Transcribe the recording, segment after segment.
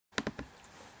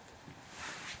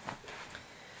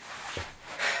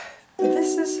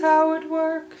This is how it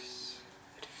works.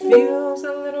 It feels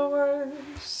a little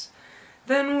worse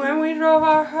than when we drove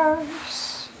our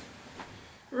hearse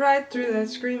right through that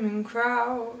screaming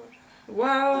crowd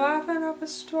while laughing up a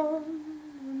storm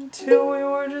until we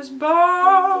were just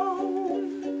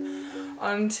bone,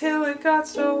 until it got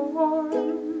so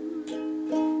warm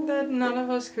that none of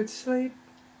us could sleep.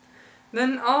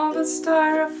 Then all the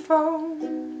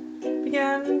styrofoam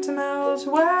began to melt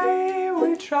away.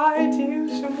 We tried to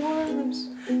use some worms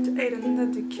to aid in the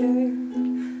decay,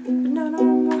 but none of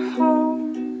them were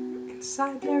home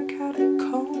inside their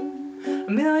catacomb.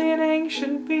 A million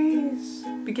ancient bees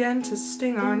began to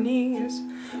sting our knees,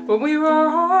 but we were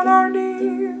on our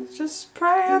knees just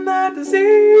praying that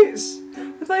disease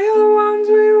with the other ones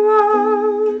we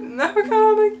loved never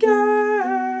come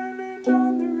again. And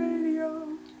on the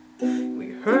radio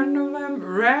we heard November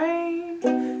rain.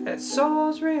 That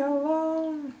solo's real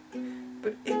long,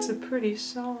 but it's a pretty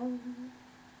song.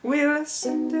 We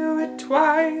listened to it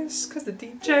twice 'cause the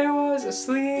DJ was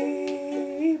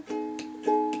asleep.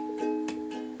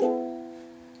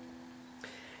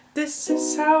 This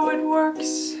is how it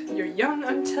works. You're young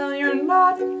until you're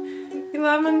not. You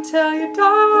love until you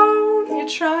don't. You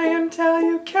try until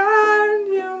you can.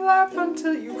 You laugh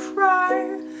until you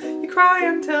cry. You cry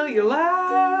until you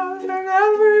laugh. And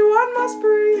everyone must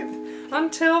breathe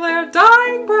until their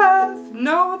dying breath.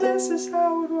 No, this is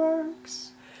how it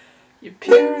works. You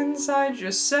peer inside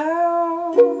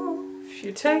yourself.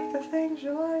 You take the things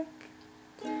you like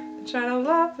and try to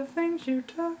love the things you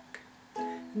took.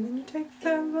 And then you take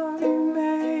that love you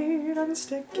made and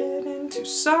stick it into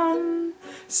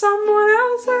someone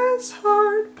else's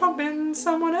heart, pumping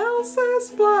someone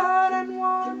else's blood and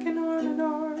walking arm in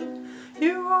arm.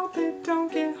 You hope it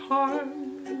don't get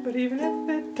harmed, but even if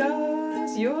it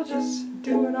does, you'll just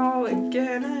do it all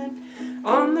again. And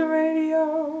on the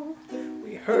radio,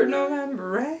 we heard November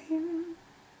rain.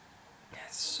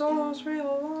 That solo's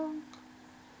real long,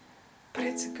 but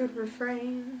it's a good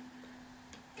refrain.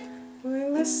 We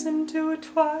listened to it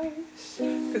twice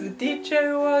 'cause the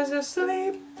DJ was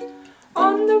asleep.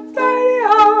 On the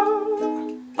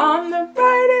radio, on the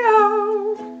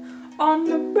radio, on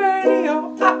the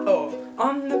radio, uh-oh,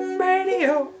 on the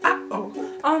radio, uh-oh,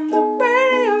 on the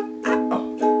radio,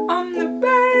 uh-oh, on the radio.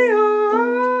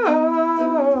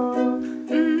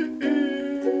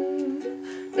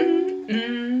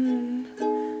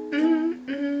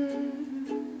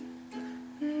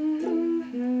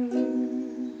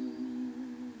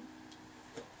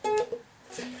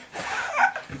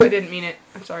 I didn't mean it.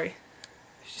 I'm sorry.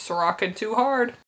 She's rocking too hard.